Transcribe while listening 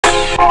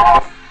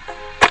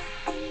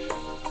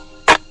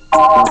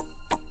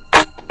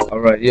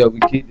Alright, yeah, we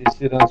keep this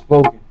shit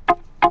unspoken.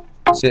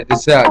 Check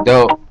this out,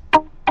 dog.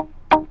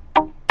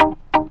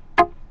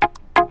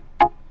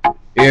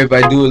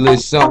 Everybody do a little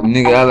something,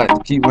 nigga. I like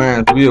to keep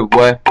mine real,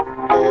 boy.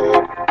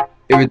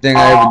 Everything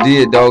I ever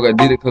did, dog, I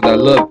did it cause I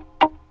love it.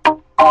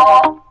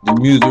 The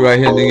music right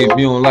here, nigga, if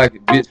you don't like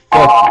it, bitch,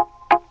 fuck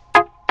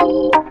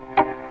you.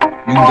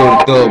 You can go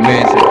to Thug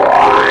Mansion.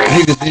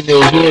 Niggas in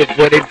their hood,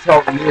 boy, they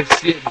talk real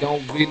shit.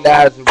 Don't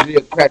realize a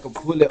real cracker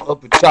pull it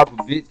up and chop a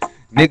bitch.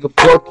 Nigga,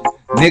 fuck you.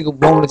 Nigga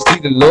wanna see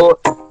the Lord.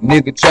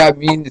 Nigga, try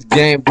me in this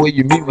game, boy,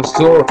 you meet my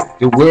sword.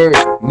 The word,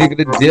 nigga,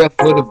 the death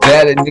for the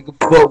valley. Nigga,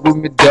 fuck with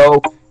me,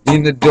 dog.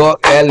 In the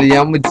dark alley,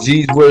 I'm a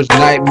G's worst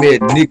nightmare.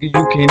 Nigga,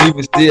 you can't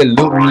even still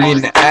look me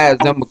in the eyes.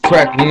 I'm a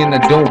cracker and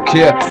I don't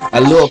care. I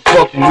love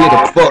fucking with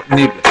a fuck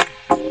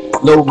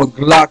nigga. Load my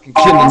Glock and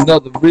kill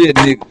another real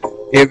nigga.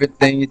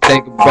 Everything you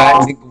think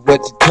about, nigga,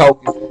 what you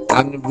talking?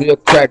 I'm the real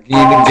cracker in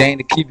the game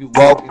to keep you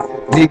walking.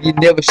 Nigga, you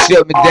never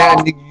shut me down,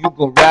 nigga, you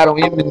gon' ride on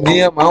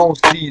Eminem. I don't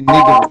see you,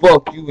 nigga,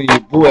 fuck you and your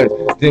boy.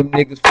 Them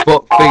niggas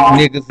fuck fake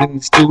niggas in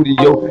the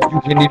studio.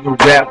 You can't even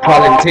rap,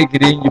 probably take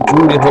it in your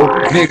booty hole.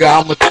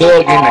 Nigga, I'm a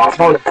thug and I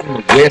call it from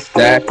the west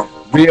side.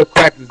 Real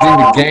crackers in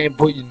the game,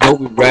 boy, you know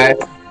we ride.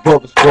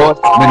 Bubba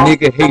Sports, my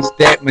nigga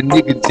Haystack, my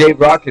nigga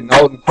J-Rock, and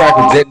all the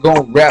crackers that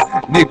gon' rap.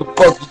 Nigga,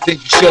 fuck you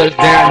think you shut us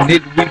down,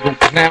 nigga, we gon'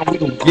 clown, we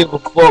don't give a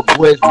fuck,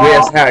 boys,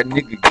 that's how a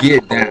nigga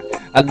get down.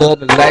 I love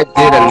the life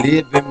that I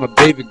live in, my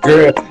baby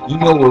girl. You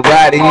know we're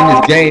riding in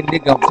this game,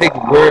 nigga, I'm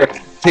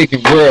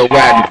taking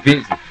worldwide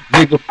division.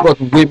 Nigga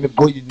fucking with me,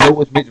 boy, you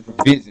know it's major for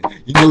vision.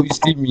 You know you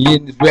see me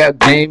in this rap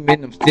game,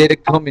 and I'm steady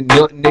coming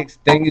up. Next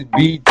thing is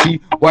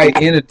BT, white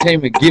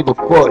entertainment, give a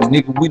fuck.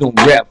 Nigga, we don't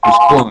rap for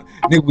fun.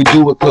 Nigga, we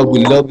do it cause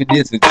we love it,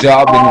 it's a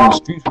job, and on the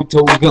streets we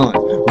told guns.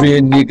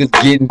 Real niggas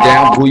getting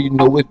down, boy, you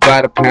know it's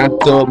by the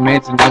pound. Thug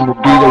Mansion, I'ma be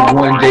the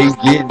one day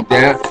getting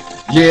down.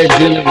 Yeah,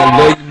 Dylan, I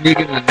love you,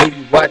 nigga, and I know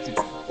you watching.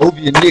 Over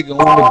your nigga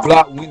on the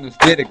block, we done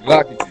steady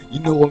glocking.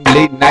 You know I'm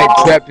late night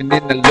trapping,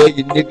 and I love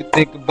you, nigga.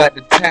 Think about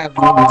the times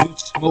when we used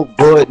to smoke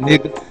bud,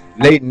 nigga.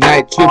 Late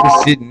night tripping,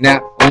 sitting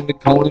out on the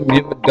corner, me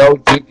and my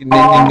dog drinking,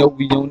 and you know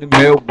we on the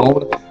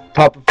marijuana.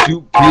 Pop a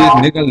few pills,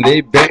 nigga,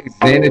 lay back,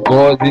 Xanax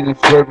bars in and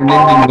swerving,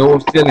 and you know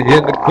I'm selling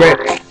hell the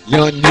crack.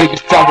 Young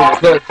niggas chopping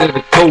cuts of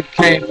the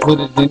cocaine, put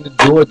it in the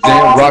door,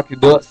 jam, rock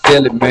it up,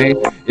 sell it, man.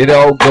 It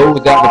all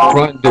goes out the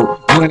front door.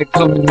 Money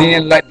coming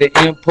in like the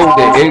import,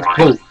 the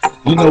export.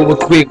 You know a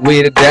quick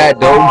way to die,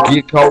 dog.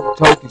 Get caught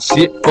talking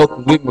shit,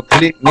 fucking with my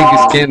clique.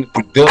 Niggas scanning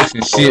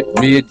production shit.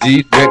 Real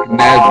G's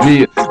recognize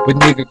real, but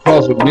nigga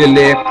cross a real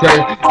ass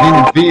person in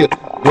the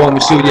bill. Boy, I'ma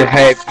show you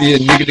how it feel,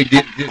 nigga, to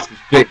get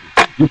disrespected.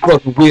 You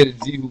fucking with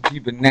a G who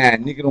keep a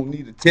 9. Nigga don't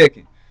need a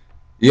techin'.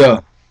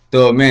 Yeah,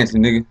 Thug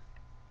Mansion, nigga.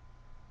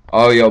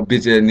 All y'all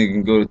bitch ass niggas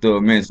can go to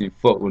Thug Mansion. You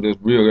fuck with us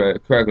real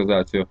crackers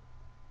out here.